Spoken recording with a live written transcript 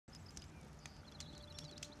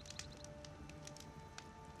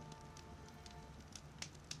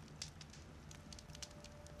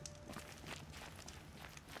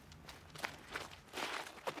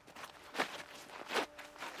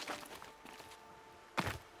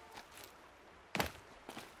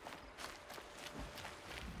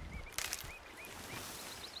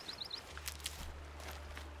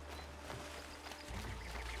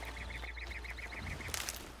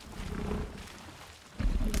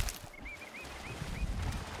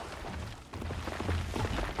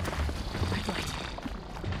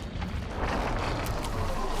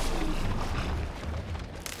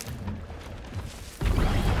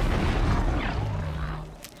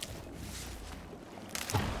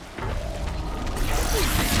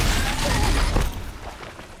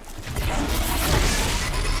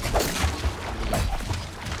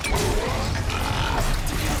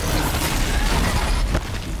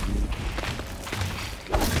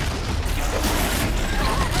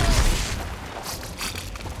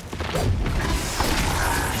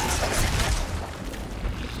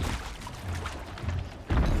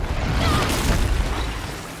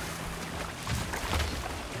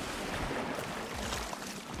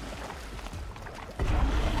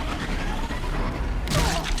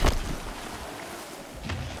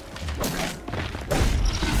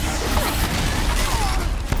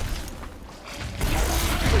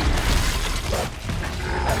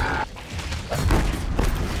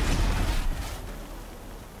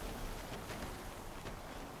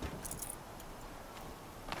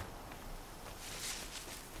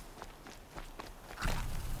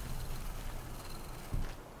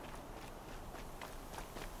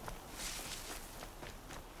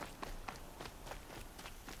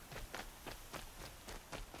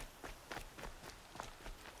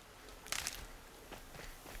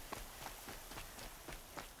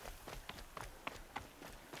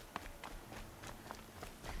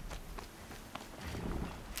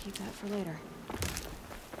that for later.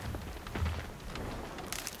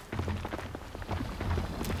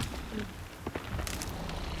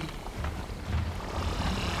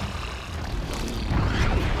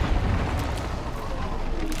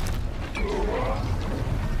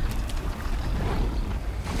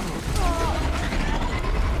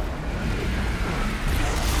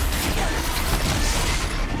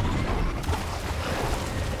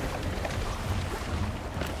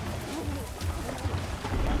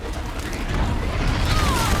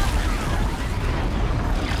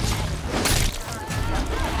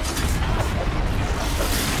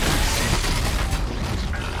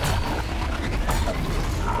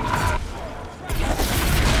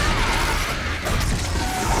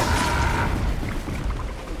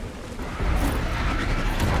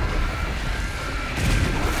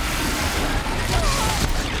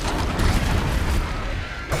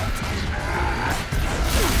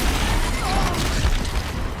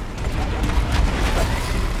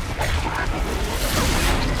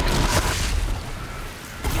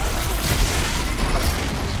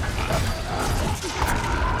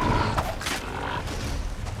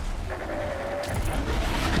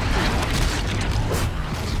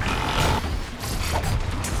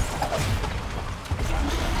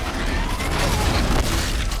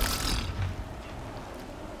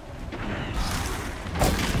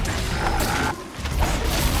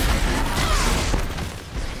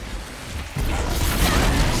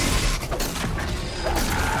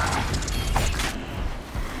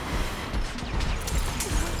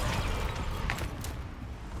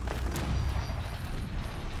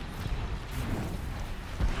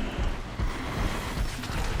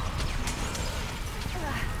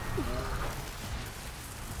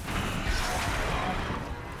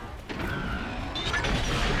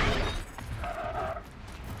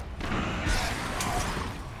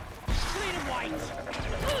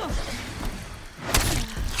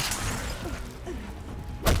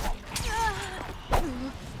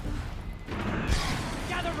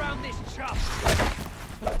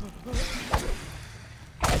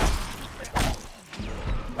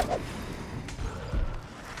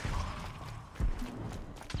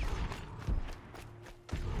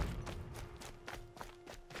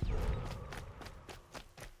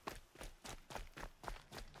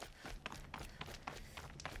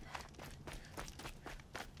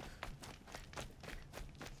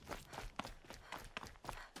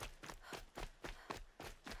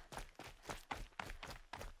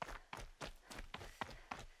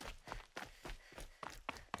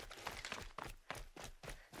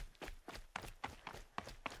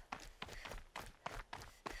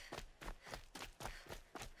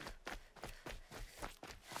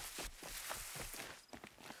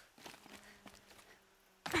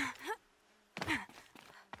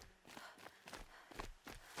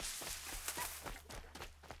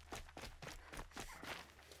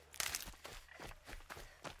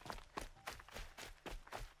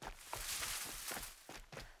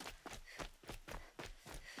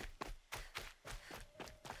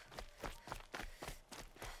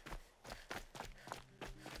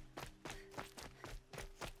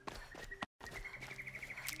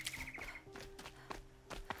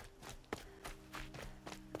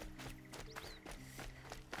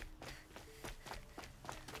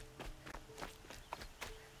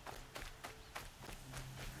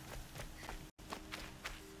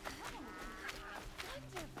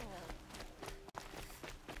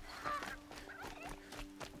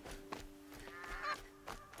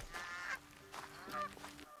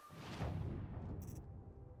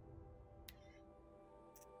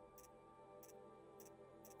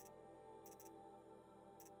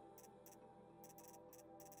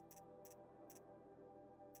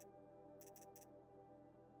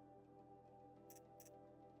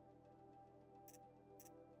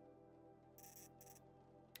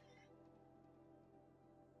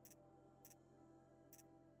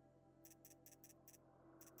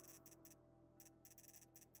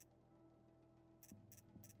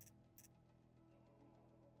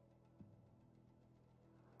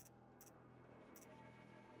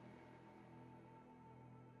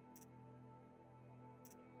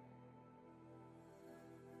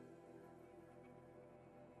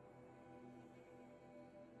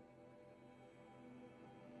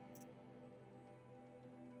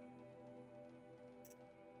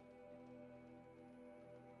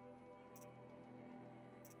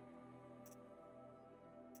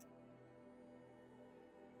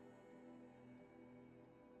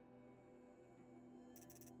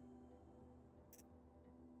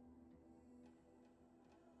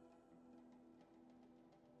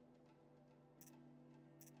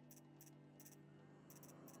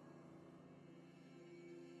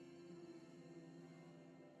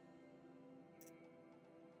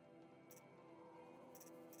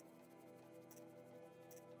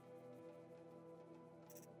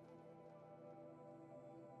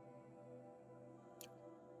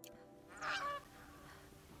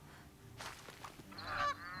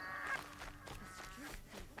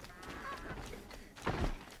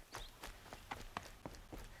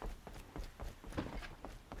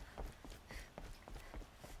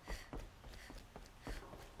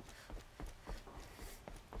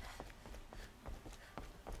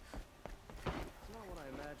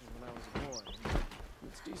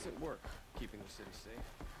 Decent work, keeping the city safe.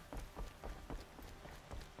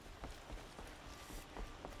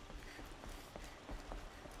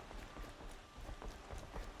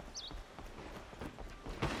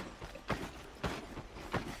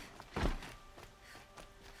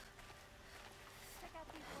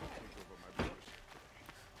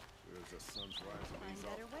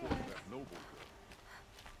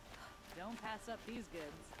 Don't pass up these goods.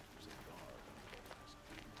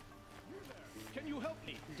 Can you help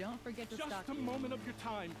me? Don't forget to stock. Just a moment of your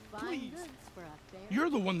time, Fine please. goods for a fair. You're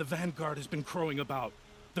the one the Vanguard has been crowing about.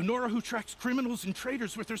 The Nora who tracks criminals and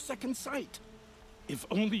traitors with her second sight. If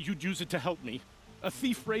only you'd use it to help me. A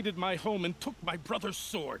thief raided my home and took my brother's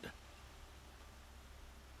sword.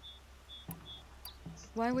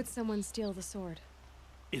 Why would someone steal the sword?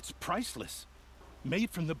 It's priceless. Made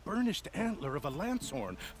from the burnished antler of a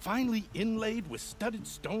lancehorn, finely inlaid with studded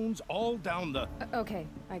stones all down the... Okay,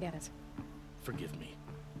 I get it. Forgive me.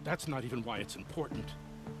 That's not even why it's important.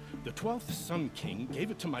 The 12th Sun King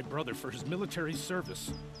gave it to my brother for his military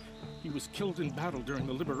service. He was killed in battle during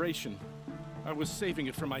the liberation. I was saving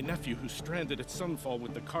it for my nephew who's stranded at Sunfall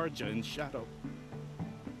with the Karja in shadow.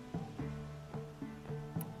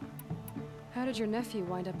 How did your nephew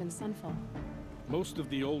wind up in Sunfall? Most of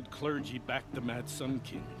the old clergy backed the Mad Sun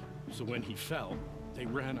King, so when he fell, they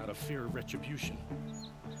ran out of fear of retribution.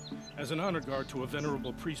 As an honor guard to a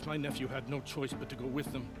venerable priest, my nephew had no choice but to go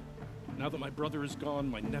with them. Now that my brother is gone,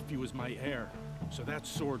 my nephew is my heir, so that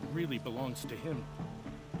sword really belongs to him.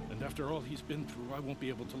 And after all he's been through, I won't be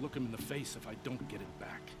able to look him in the face if I don't get it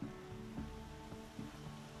back.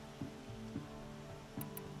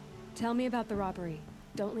 Tell me about the robbery.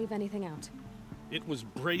 Don't leave anything out. It was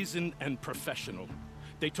brazen and professional.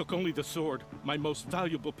 They took only the sword, my most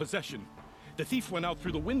valuable possession. The thief went out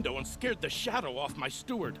through the window and scared the shadow off my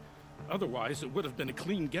steward. Otherwise, it would have been a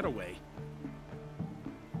clean getaway.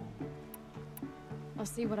 I'll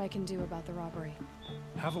see what I can do about the robbery.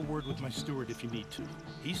 Have a word with my steward if you need to.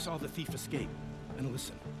 He saw the thief escape. And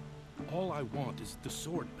listen, all I want is the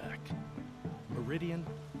sword back. Meridian,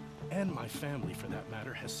 and my family for that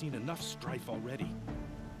matter, has seen enough strife already.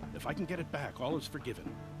 If I can get it back, all is forgiven.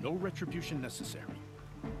 No retribution necessary.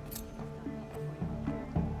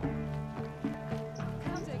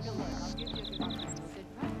 Come take a look. I'll give you a good price.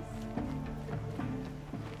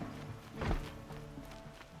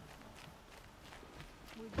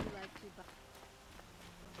 Would you like to buy?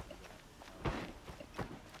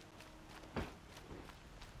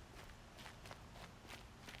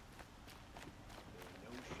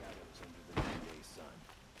 No shadows under the noonday sun.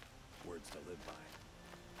 Words to live by.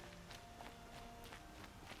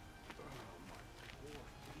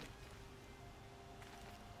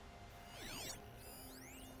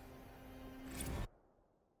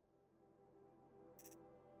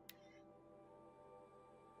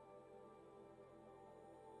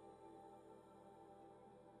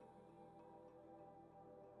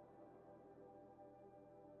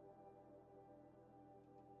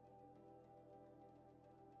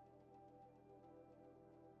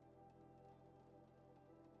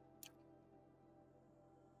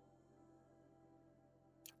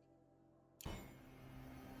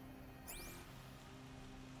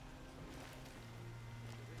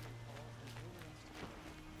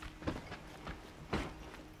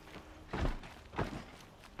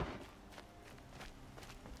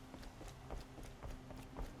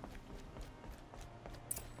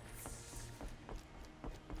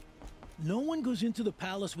 No one goes into the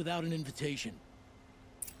palace without an invitation.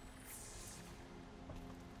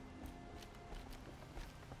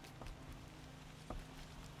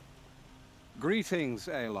 Greetings,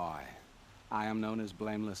 Aloy. I am known as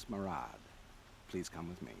Blameless Marad. Please come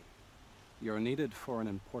with me. You're needed for an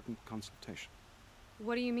important consultation.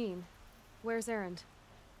 What do you mean? Where's Erend?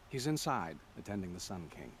 He's inside, attending the Sun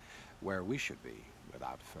King, where we should be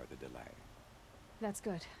without further delay. That's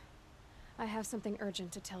good. I have something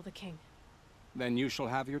urgent to tell the king. Then you shall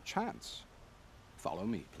have your chance. Follow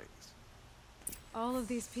me, please. All of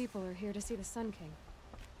these people are here to see the Sun King.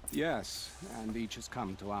 Yes, and each has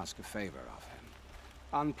come to ask a favor of him.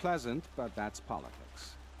 Unpleasant, but that's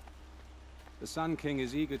politics. The Sun King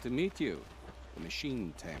is eager to meet you, the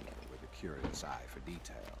machine tamer with a curious eye for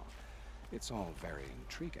detail. It's all very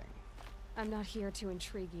intriguing. I'm not here to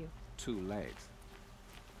intrigue you. Too late.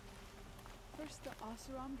 First, the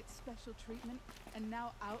Oseram gets special treatment, and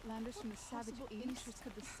now Outlanders from the Savage East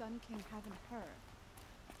could the Sun King have in her.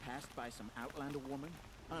 Passed by some Outlander woman?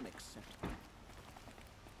 Unacceptable.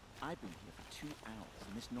 I've been here for 2 hours,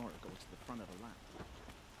 and Miss Nora goes to the front of the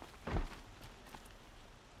line.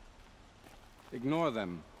 Ignore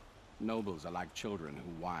them. Nobles are like children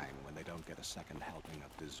who whine when they don't get a second helping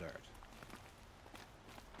of dessert.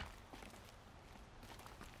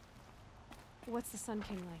 What's the Sun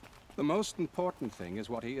King like? The most important thing is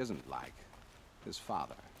what he isn't like. His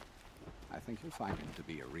father. I think you'll find him to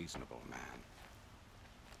be a reasonable man.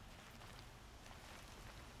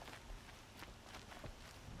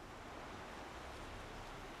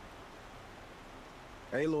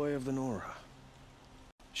 Aloy of the Nora.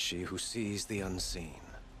 She who sees the unseen.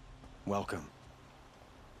 Welcome.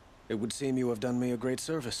 It would seem you have done me a great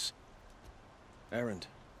service. Erend,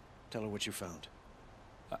 tell her what you found.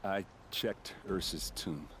 I checked Ursa's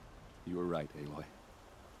tomb. You were right, Aloy.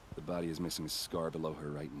 The body is missing a scar below her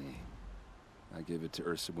right knee. I gave it to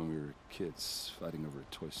Ursa when we were kids, fighting over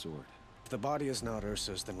a toy sword. If the body is not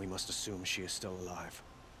Ursa's, then we must assume she is still alive.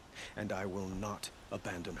 And I will not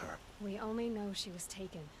abandon her. We only know she was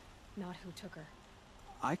taken, not who took her.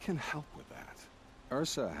 I can help with that.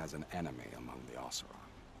 Ursa has an enemy among the Oseram.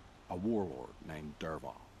 A warlord named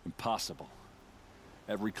Dervahl. Impossible.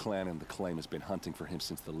 Every clan in the claim has been hunting for him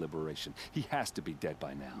since the liberation. He has to be dead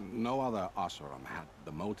by now. No other Oseram had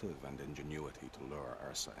the motive and ingenuity to lure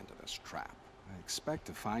Ursa into this trap. I expect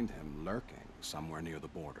to find him lurking somewhere near the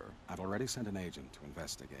border. I've already sent an agent to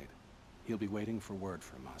investigate. He'll be waiting for word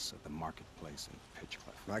from us at the marketplace in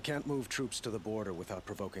Pitchcliff. I can't move troops to the border without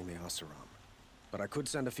provoking the Oseram. But I could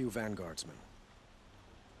send a few vanguardsmen.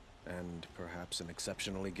 And perhaps an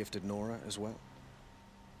exceptionally gifted Nora as well.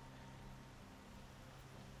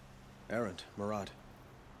 Erend, Murad,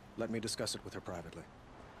 let me discuss it with her privately.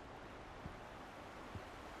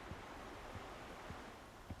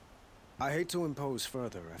 I hate to impose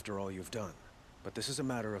further after all you've done, but this is a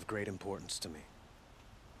matter of great importance to me.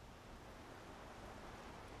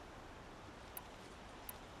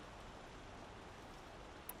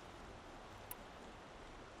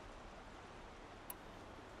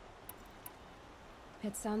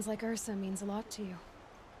 It sounds like Ursa means a lot to you.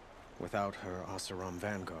 Without her Oseram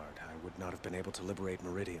vanguard, I would not have been able to liberate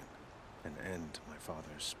Meridian and end my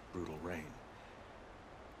father's brutal reign.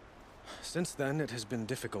 Since then, it has been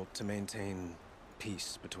difficult to maintain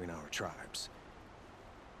peace between our tribes.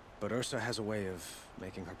 But Ursa has a way of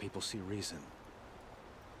making her people see reason.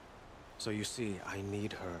 So you see, I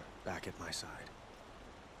need her back at my side.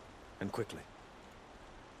 And quickly.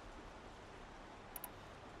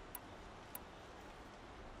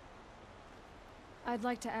 I'd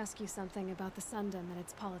like to ask you something about the Sundom and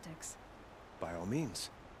its politics. By all means.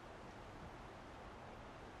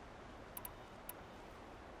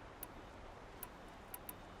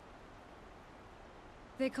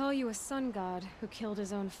 They call you a sun god who killed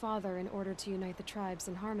his own father in order to unite the tribes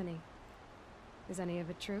in harmony. Is any of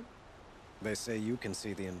it true? They say you can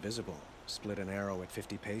see the invisible, split an arrow at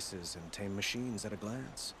 50 paces, and tame machines at a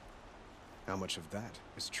glance. How much of that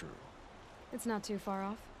is true? It's not too far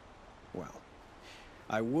off. Well,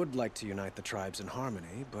 I would like to unite the tribes in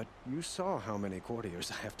harmony, but you saw how many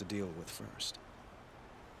courtiers I have to deal with first.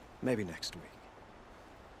 Maybe next week.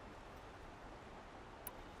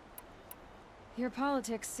 Your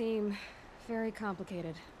politics seem very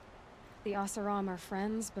complicated. The Oseram are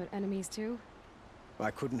friends, but enemies too?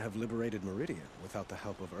 I couldn't have liberated Meridian without the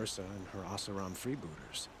help of Ursa and her Oseram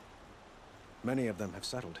freebooters. Many of them have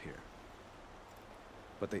settled here.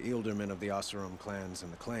 But the Ealdormen of the Oseram clans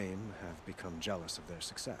in the claim have become jealous of their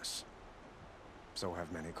success. So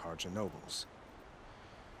have many Karja nobles.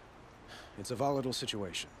 It's a volatile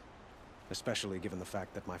situation, especially given the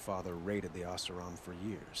fact that my father raided the Oseram for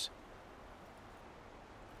years.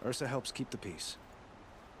 Ursa helps keep the peace,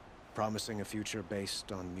 promising a future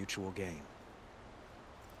based on mutual gain.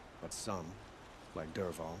 But some, like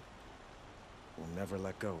Dervahl, will never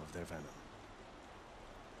let go of their venom.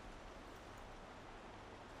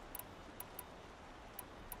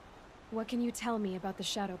 What can you tell me about the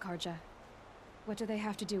Shadow Karja? What do they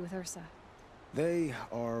have to do with Ursa? They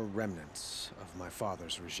are remnants of my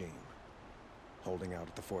father's regime, holding out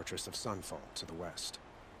at the fortress of Sunfall to the west.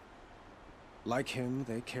 Like him,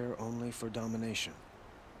 they care only for domination,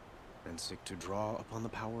 and seek to draw upon the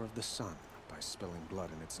power of the sun by spilling blood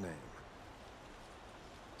in its name.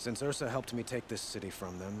 Since Ursa helped me take this city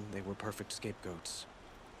from them, they were perfect scapegoats.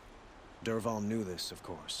 Dervahl knew this, of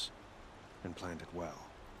course, and planned it well.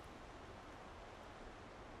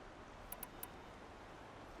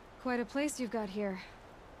 Quite a place you've got here.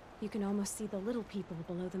 You can almost see the little people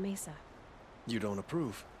below the mesa. You don't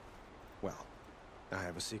approve? Well, I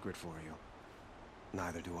have a secret for you.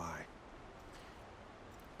 Neither do I.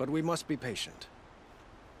 But we must be patient.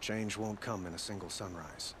 Change won't come in a single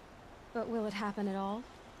sunrise. But will it happen at all,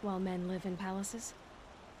 while men live in palaces?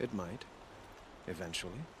 It might.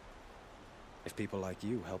 Eventually. if people like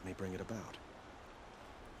you help me bring it about.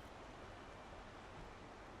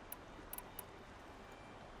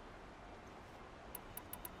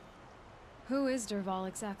 Who is Dervahl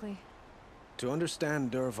exactly? To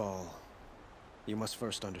understand Dervahl, you must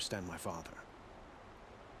first understand my father.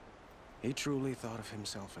 He truly thought of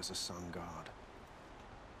himself as a sun god.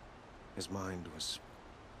 His mind was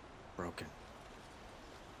broken.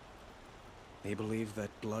 He believed that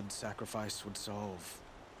blood sacrifice would solve,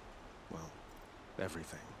 well,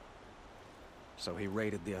 everything. So he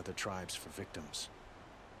raided the other tribes for victims,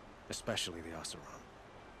 especially the Oseram.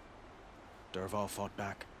 Dervahl fought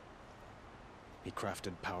back. He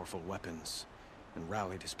crafted powerful weapons and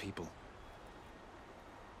rallied his people.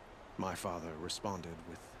 My father responded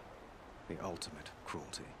with the ultimate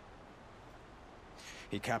cruelty.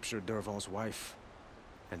 He captured Dervahl's wife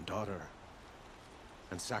and daughter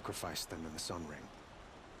and sacrificed them in the Sun Ring.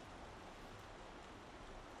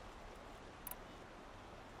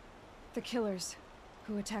 The killers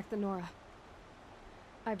who attacked the Nora.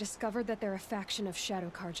 I've discovered that they're a faction of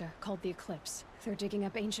Shadow Karja called the Eclipse. They're digging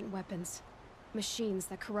up ancient weapons, machines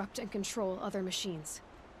that corrupt and control other machines.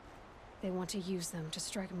 They want to use them to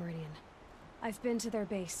strike Meridian. I've been to their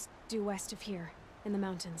base, due west of here, in the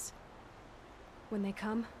mountains. When they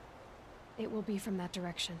come, it will be from that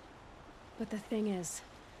direction. But the thing is,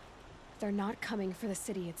 they're not coming for the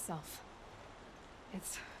city itself.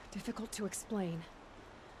 It's difficult to explain,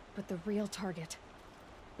 but the real target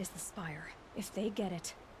is the Spire. If they get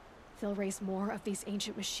it, they'll raise more of these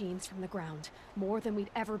ancient machines from the ground, more than we'd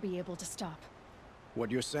ever be able to stop.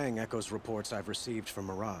 What you're saying echoes reports I've received from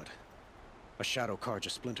Murad, a Shadow Karja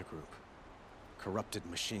splinter group. Corrupted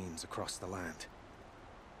machines across the land.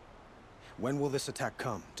 When will this attack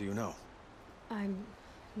come, do you know? I'm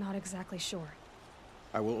not exactly sure.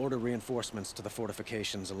 I will order reinforcements to the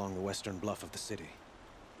fortifications along the western bluff of the city.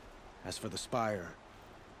 As for the Spire,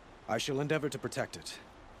 I shall endeavor to protect it,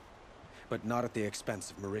 but not at the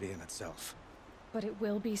expense of Meridian itself. But it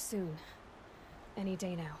will be soon. Any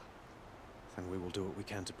day now. Then we will do what we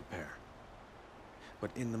can to prepare.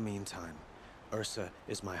 But in the meantime, Ursa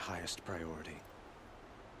is my highest priority.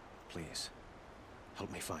 Please,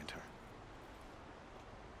 help me find her.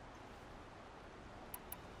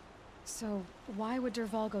 So, why would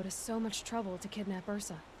Dervahl go to so much trouble to kidnap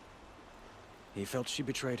Ursa? He felt she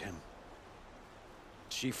betrayed him.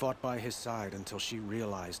 She fought by his side until she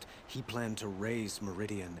realized he planned to raise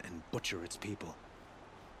Meridian and butcher its people.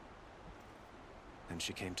 Then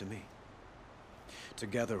she came to me.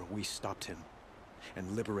 Together, we stopped him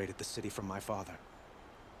and liberated the city from my father.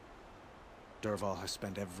 Dervahl has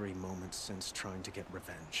spent every moment since trying to get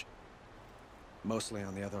revenge. Mostly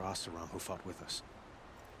on the other Oseram who fought with us.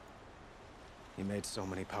 He made so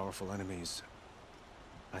many powerful enemies,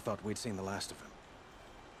 I thought we'd seen the last of him.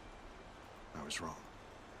 I was wrong.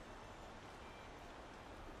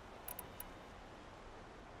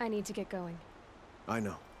 I need to get going. I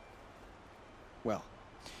know. Well,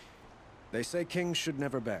 they say kings should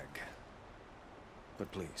never beg.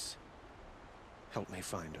 But please, help me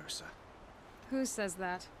find Ursa. Who says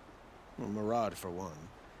that? Well, Murad, for one.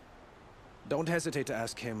 Don't hesitate to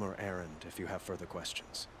ask him or Erend if you have further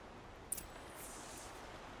questions.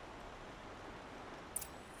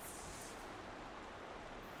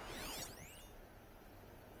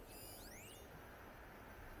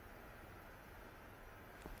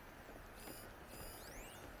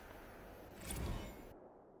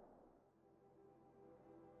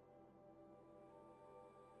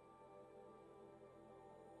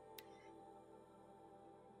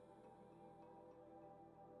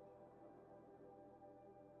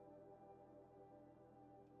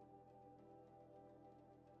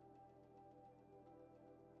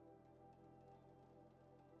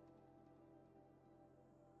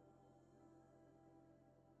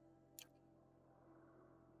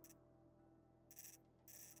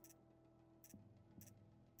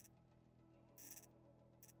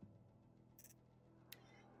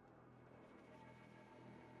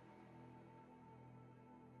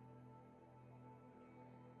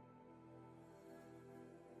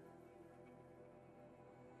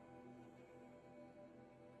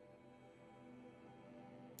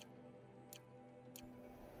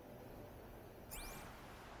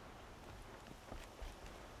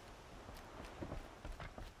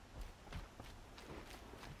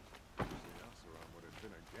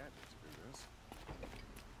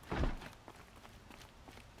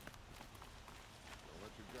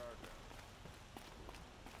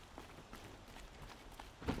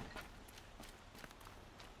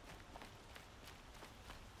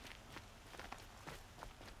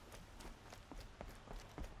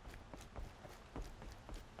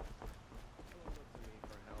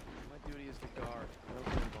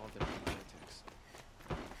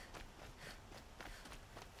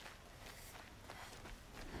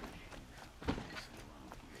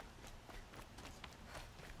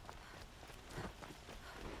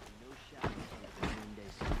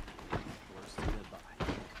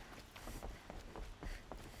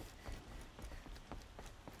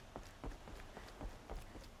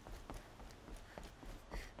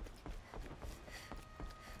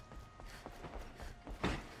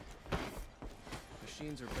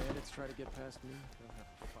 machines or bandits try to get past me, they'll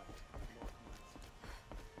have to fight.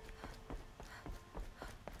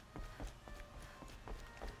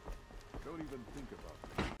 Don't even think about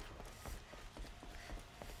it.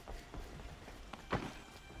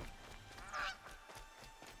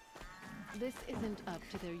 This isn't up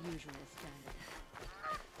to their usual standard.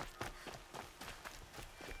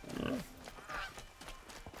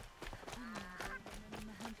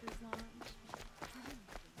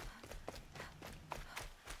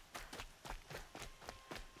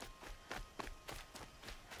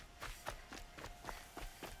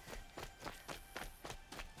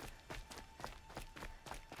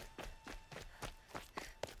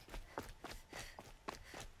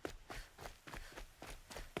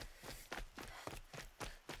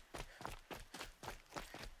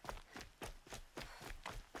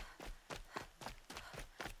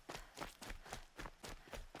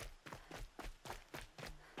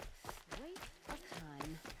 Waste of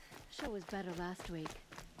time. Show was better last week.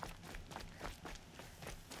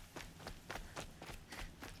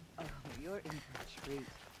 Oh, you're in for a treat.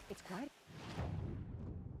 It's quite.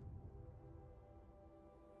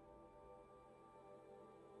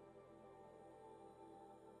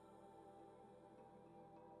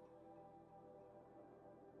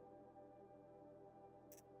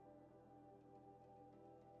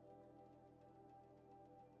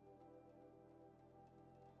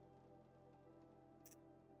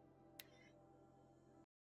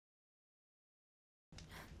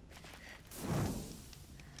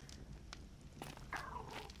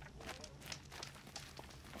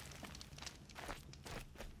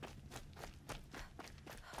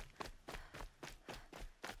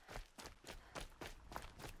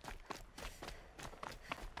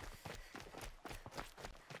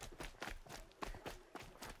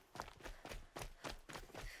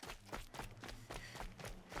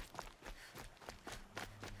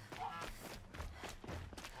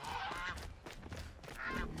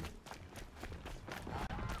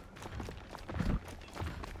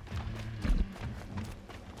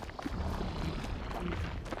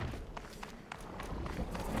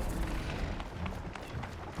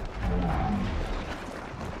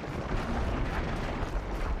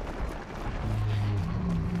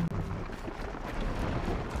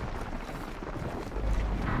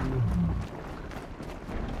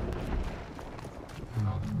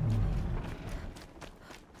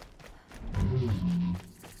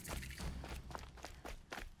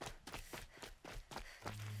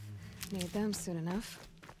 Need them soon enough.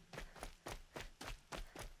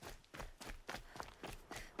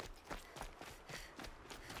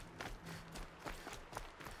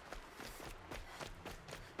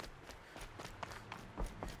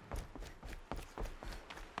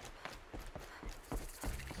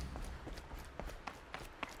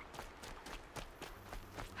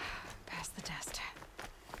 Pass the test.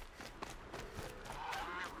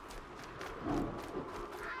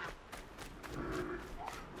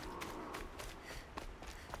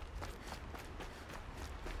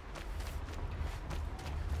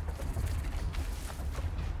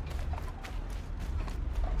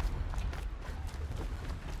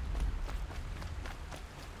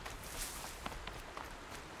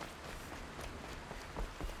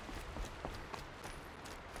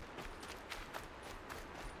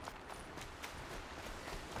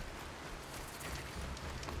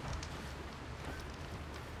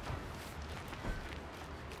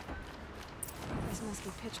 This must be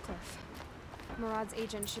Pitchcliff. Murad's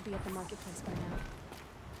agent should be at the marketplace by now.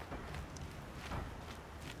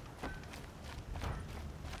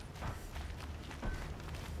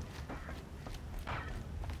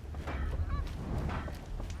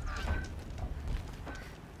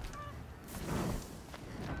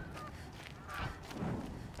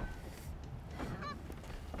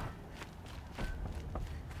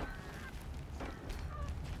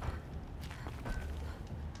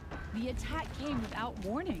 The attack came without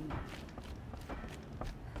warning.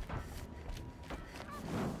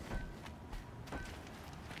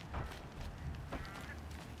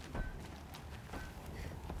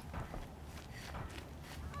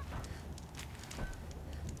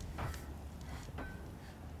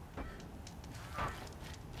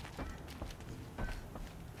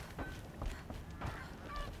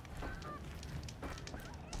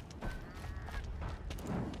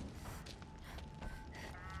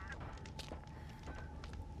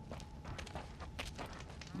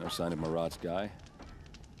 No sign of Murad's guy.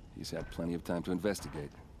 He's had plenty of time to investigate.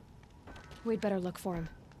 We'd better look for him.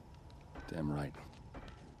 Damn right.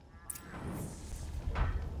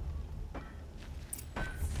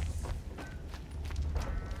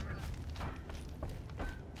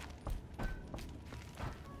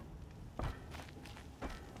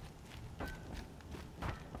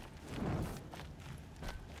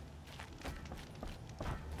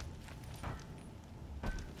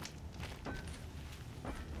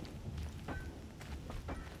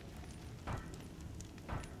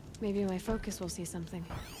 Maybe my focus will see something.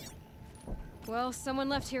 Well, someone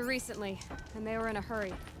left here recently, and they were in a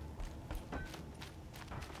hurry.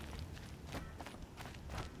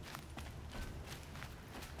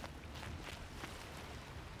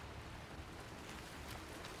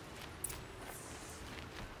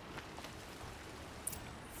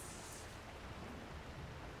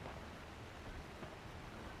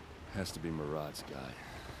 Has to be Murad's guy.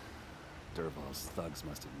 Dervahl's thugs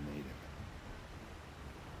must have made him.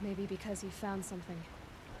 Maybe because he found something.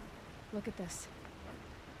 Look at this.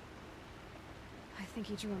 I think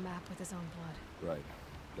he drew a map with his own blood. Right.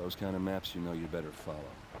 Those kind of maps you know you better follow.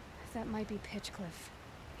 That might be Pitchcliff.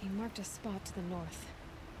 He marked a spot to the north.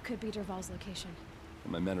 Could be Dervahl's location.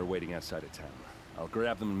 My men are waiting outside of town. I'll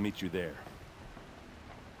grab them and meet you there.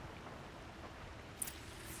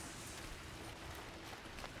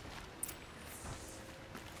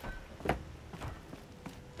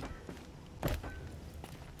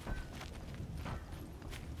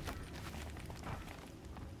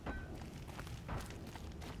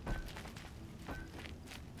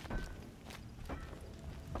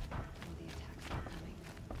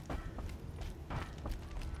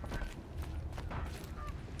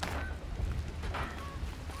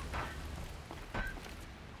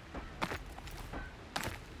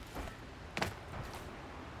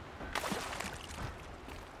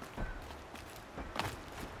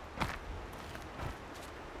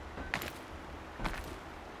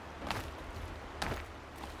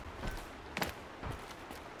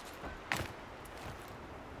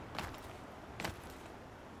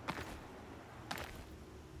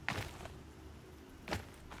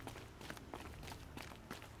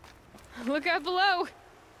 Look out below!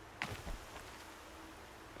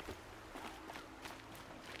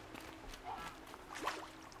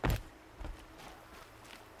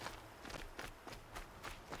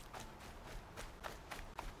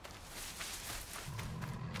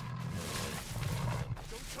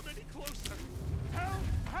 Don't come any closer! Help!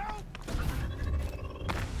 Help!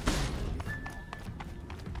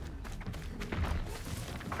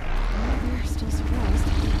 They're still surprised.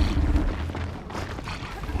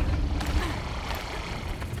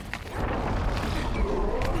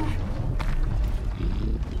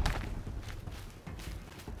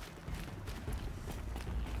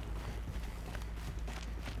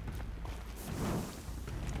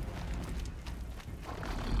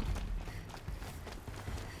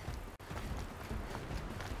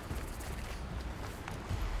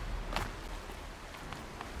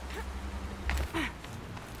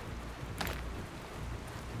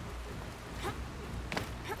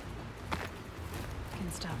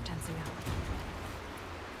 Stop tensing up.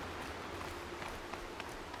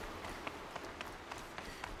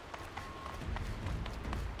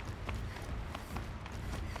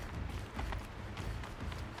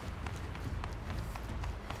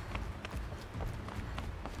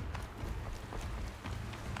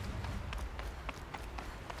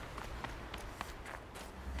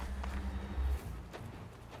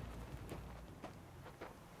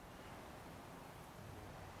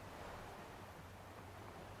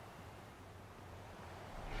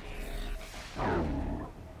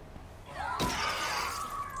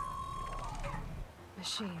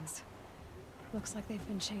 Machines. Looks like they've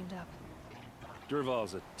been chained up.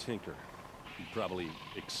 Dervahl's a tinker. He probably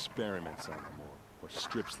experiments on them or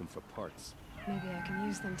strips them for parts. Maybe I can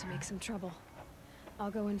use them to make some trouble.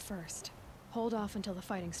 I'll go in first. Hold off until the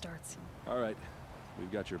fighting starts. All right.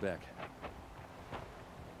 We've got your back.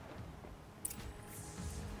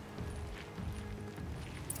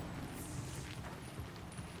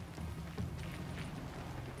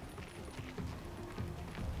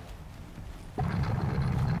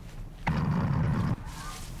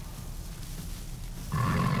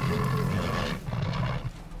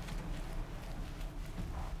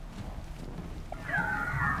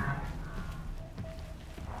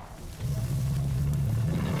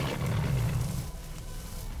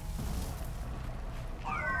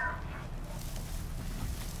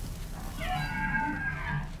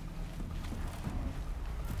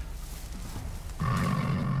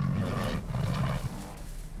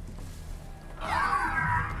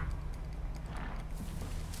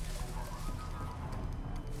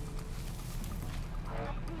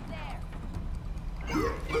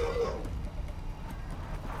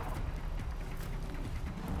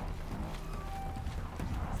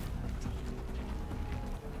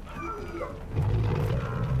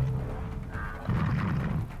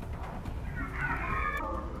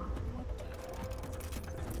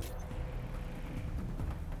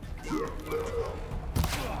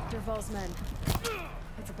 Dervahl's men.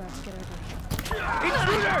 It's about to get ugly.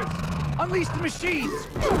 Intruders! Unleash the machines!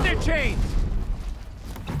 Move their chains!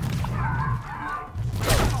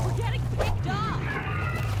 We're getting picked off!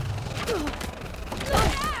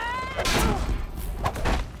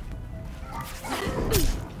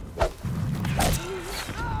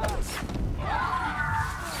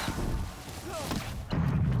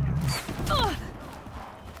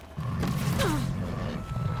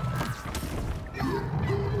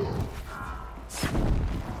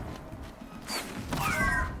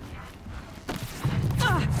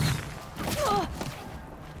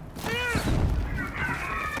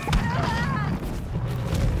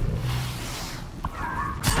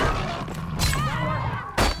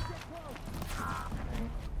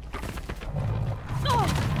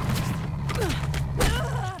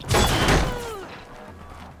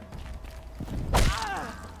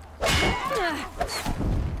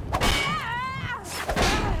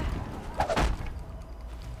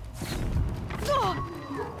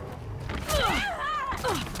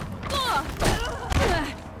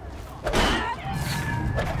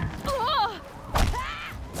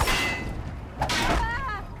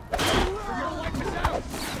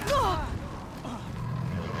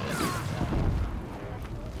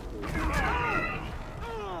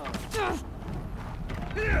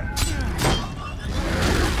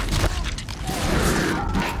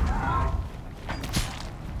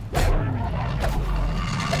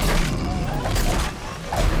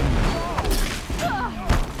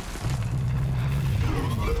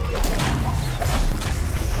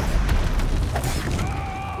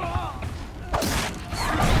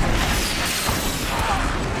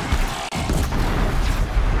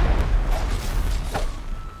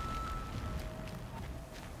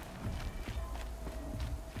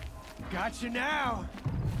 Got you now!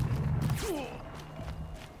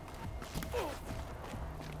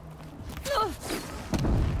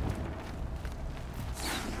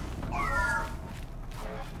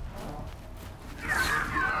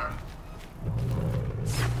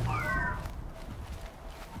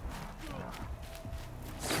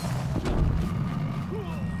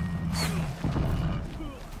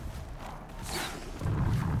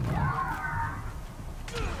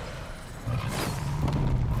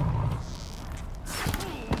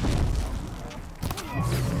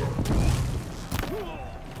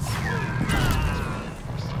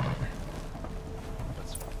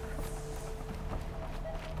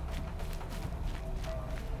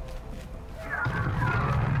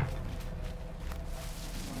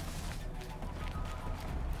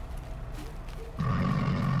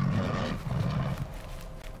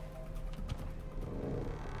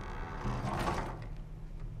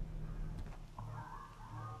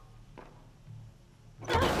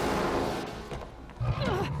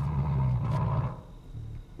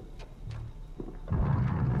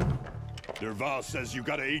 Derval says you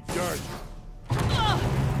gotta eat dirt.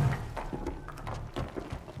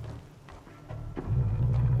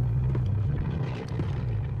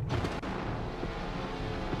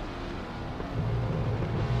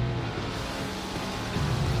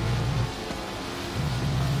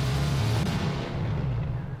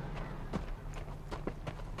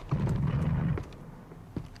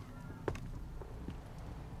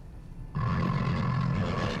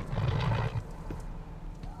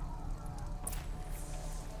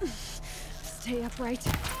 Stay upright.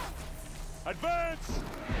 Advance!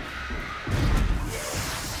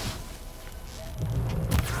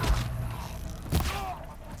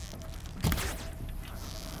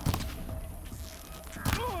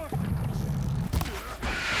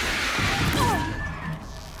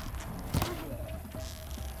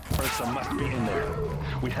 Ursa must be in there.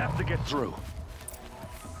 We have to get through.